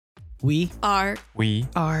We are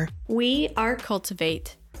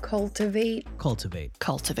cultivate.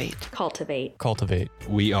 cultivate.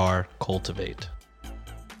 We are cultivate.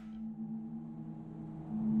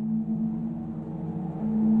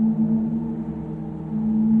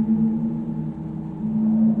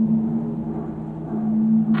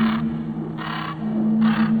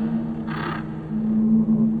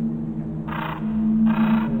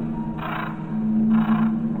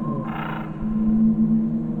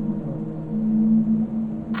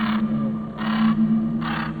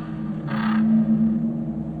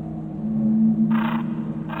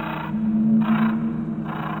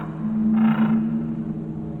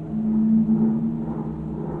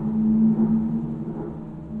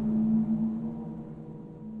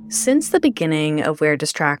 Since the beginning of Weird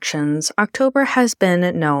Distractions, October has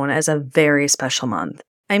been known as a very special month.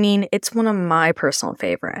 I mean, it's one of my personal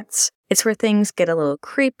favorites. It's where things get a little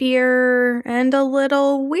creepier and a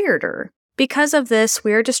little weirder. Because of this,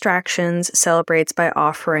 Weird Distractions celebrates by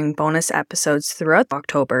offering bonus episodes throughout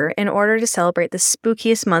October in order to celebrate the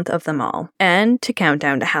spookiest month of them all, and to count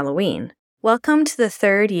down to Halloween. Welcome to the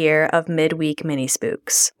third year of Midweek Mini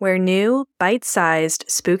Spooks, where new, bite-sized,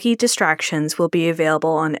 spooky distractions will be available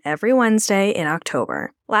on every Wednesday in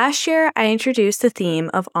October. Last year, I introduced the theme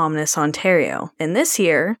of Ominous Ontario, and this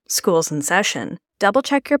year, school's in session.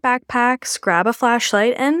 Double-check your backpacks, grab a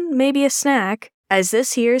flashlight, and maybe a snack, as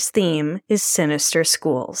this year's theme is Sinister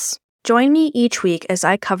Schools. Join me each week as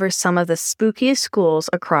I cover some of the spookiest schools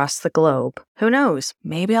across the globe. Who knows,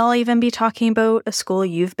 maybe I'll even be talking about a school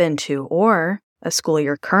you've been to or a school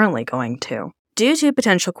you're currently going to. Due to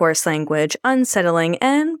potential coarse language, unsettling,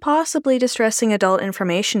 and possibly distressing adult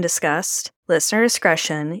information discussed, listener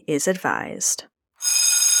discretion is advised.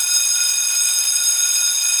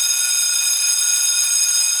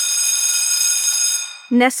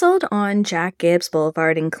 Nestled on Jack Gibbs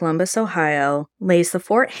Boulevard in Columbus, Ohio, lays the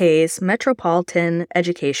Fort Hays Metropolitan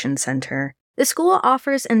Education Center. The school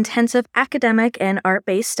offers intensive academic and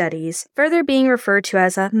art-based studies, further being referred to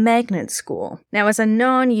as a magnet school. Now, as a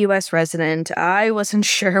non-US resident, I wasn't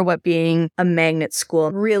sure what being a magnet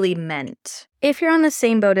school really meant. If you're on the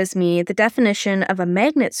same boat as me, the definition of a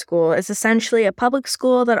magnet school is essentially a public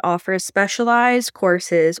school that offers specialized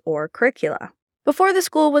courses or curricula. Before the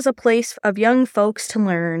school was a place of young folks to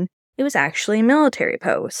learn, it was actually a military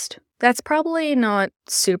post. That's probably not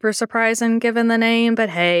super surprising given the name, but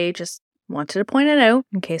hey, just wanted to point it out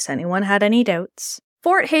in case anyone had any doubts.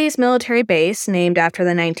 Fort Hays Military Base, named after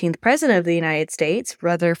the 19th President of the United States,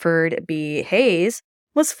 Rutherford B. Hayes,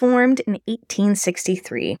 was formed in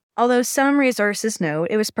 1863, although some resources note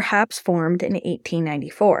it was perhaps formed in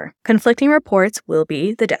 1894. Conflicting reports will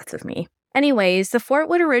be the death of me. Anyways, the fort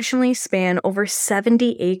would originally span over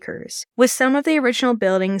 70 acres, with some of the original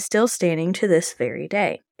buildings still standing to this very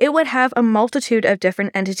day. It would have a multitude of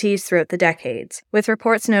different entities throughout the decades, with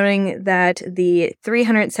reports noting that the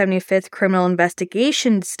 375th Criminal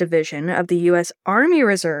Investigations Division of the U.S. Army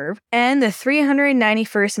Reserve and the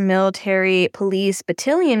 391st Military Police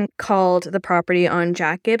Battalion called the property on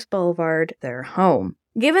Jack Gibbs Boulevard their home.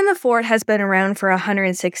 Given the fort has been around for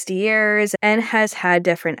 160 years and has had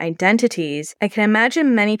different identities, I can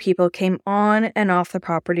imagine many people came on and off the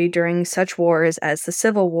property during such wars as the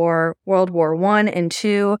Civil War, World War I and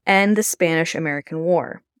II, and the Spanish-American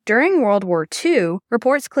War. During World War II,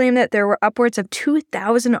 reports claim that there were upwards of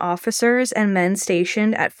 2,000 officers and men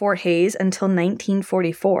stationed at Fort Hays until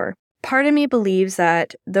 1944. Part of me believes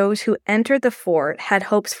that those who entered the fort had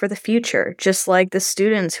hopes for the future, just like the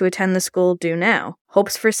students who attend the school do now.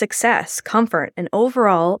 Hopes for success, comfort, and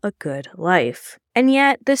overall a good life. And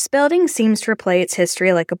yet, this building seems to replay its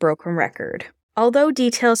history like a broken record. Although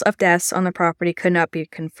details of deaths on the property could not be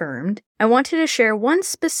confirmed, I wanted to share one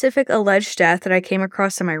specific alleged death that I came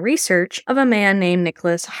across in my research of a man named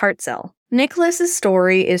Nicholas Hartzell. Nicholas's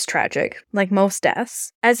story is tragic, like most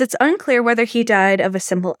deaths, as it's unclear whether he died of a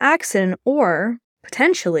simple accident or,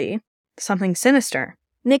 potentially, something sinister.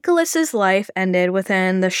 Nicholas's life ended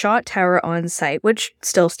within the shot tower on site, which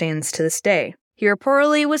still stands to this day. He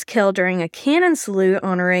reportedly was killed during a cannon salute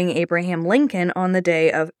honoring Abraham Lincoln on the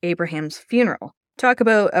day of Abraham's funeral. Talk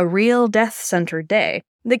about a real death-centered day.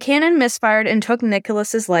 The cannon misfired and took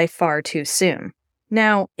Nicholas's life far too soon.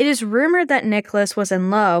 Now, it is rumored that Nicholas was in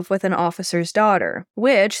love with an officer's daughter,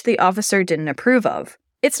 which the officer didn't approve of.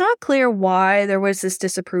 It's not clear why there was this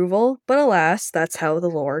disapproval, but alas, that's how the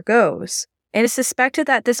lore goes. It is suspected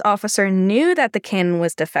that this officer knew that the cannon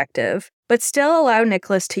was defective, but still allowed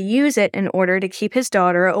Nicholas to use it in order to keep his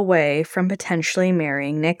daughter away from potentially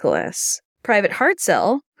marrying Nicholas. Private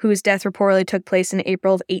Hartzell, whose death reportedly took place in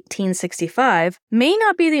April of 1865, may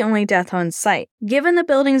not be the only death on site. Given the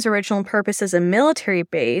building's original purpose as a military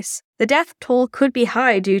base, the death toll could be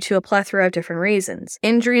high due to a plethora of different reasons.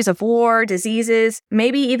 Injuries of war, diseases,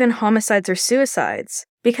 maybe even homicides or suicides.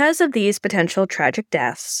 Because of these potential tragic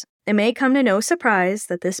deaths, it may come to no surprise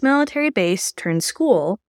that this military base turned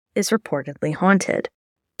school is reportedly haunted.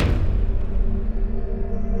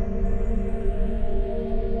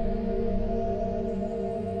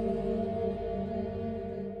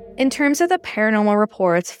 In terms of the paranormal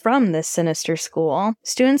reports from this sinister school,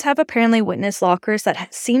 students have apparently witnessed lockers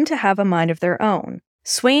that seem to have a mind of their own,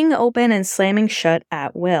 swinging open and slamming shut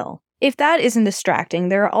at will. If that isn't distracting,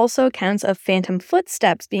 there are also accounts of phantom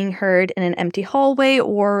footsteps being heard in an empty hallway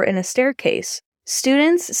or in a staircase.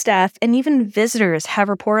 Students, staff, and even visitors have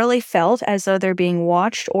reportedly felt as though they're being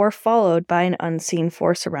watched or followed by an unseen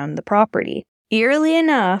force around the property. Eerily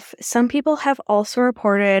enough, some people have also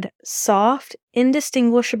reported soft,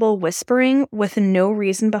 indistinguishable whispering with no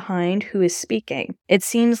reason behind who is speaking. It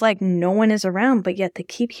seems like no one is around, but yet they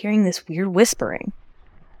keep hearing this weird whispering.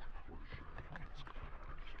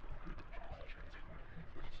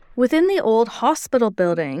 Within the old hospital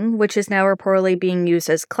building, which is now reportedly being used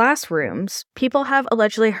as classrooms, people have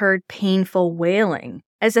allegedly heard painful wailing,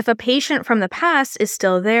 as if a patient from the past is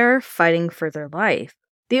still there fighting for their life.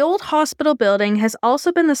 The old hospital building has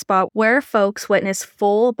also been the spot where folks witness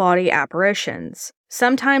full-body apparitions.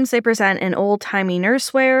 Sometimes they present in old-timey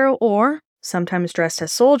nurse wear, or sometimes dressed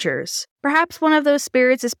as soldiers. Perhaps one of those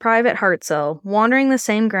spirits is Private Hartzell, wandering the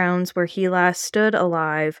same grounds where he last stood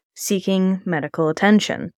alive, seeking medical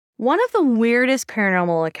attention. One of the weirdest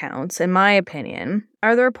paranormal accounts, in my opinion,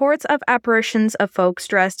 are the reports of apparitions of folks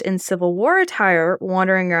dressed in Civil War attire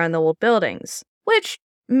wandering around the old buildings, which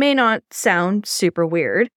may not sound super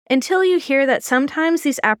weird until you hear that sometimes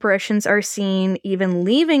these apparitions are seen even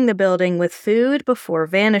leaving the building with food before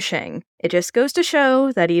vanishing. It just goes to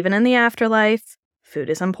show that even in the afterlife, food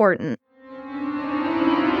is important.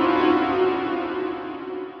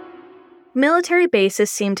 Military bases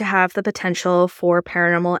seem to have the potential for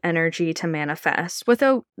paranormal energy to manifest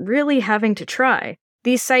without really having to try.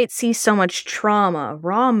 These sites see so much trauma,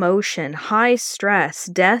 raw emotion, high stress,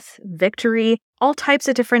 death, victory, all types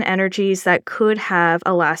of different energies that could have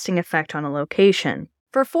a lasting effect on a location.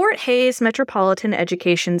 For Fort Hays Metropolitan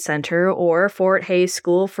Education Center, or Fort Hays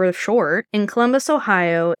School for short, in Columbus,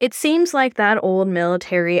 Ohio, it seems like that old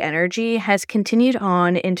military energy has continued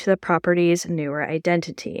on into the property's newer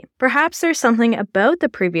identity. Perhaps there's something about the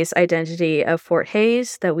previous identity of Fort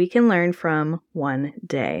Hays that we can learn from one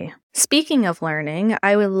day. Speaking of learning,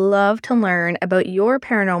 I would love to learn about your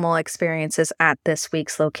paranormal experiences at this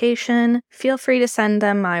week's location. Feel free to send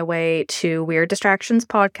them my way to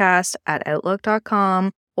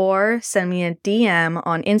weirddistractionspodcast@outlook.com or send me a DM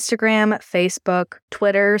on Instagram, Facebook,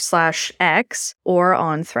 Twitter/X, or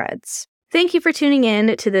on Threads. Thank you for tuning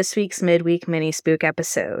in to this week's midweek mini spook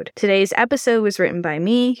episode. Today's episode was written by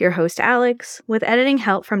me, your host Alex, with editing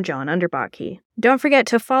help from John Underbaki. Don't forget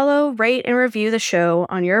to follow, rate, and review the show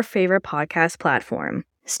on your favorite podcast platform.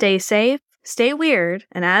 Stay safe, stay weird,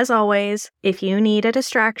 and as always, if you need a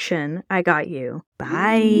distraction, I got you.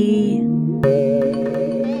 Bye.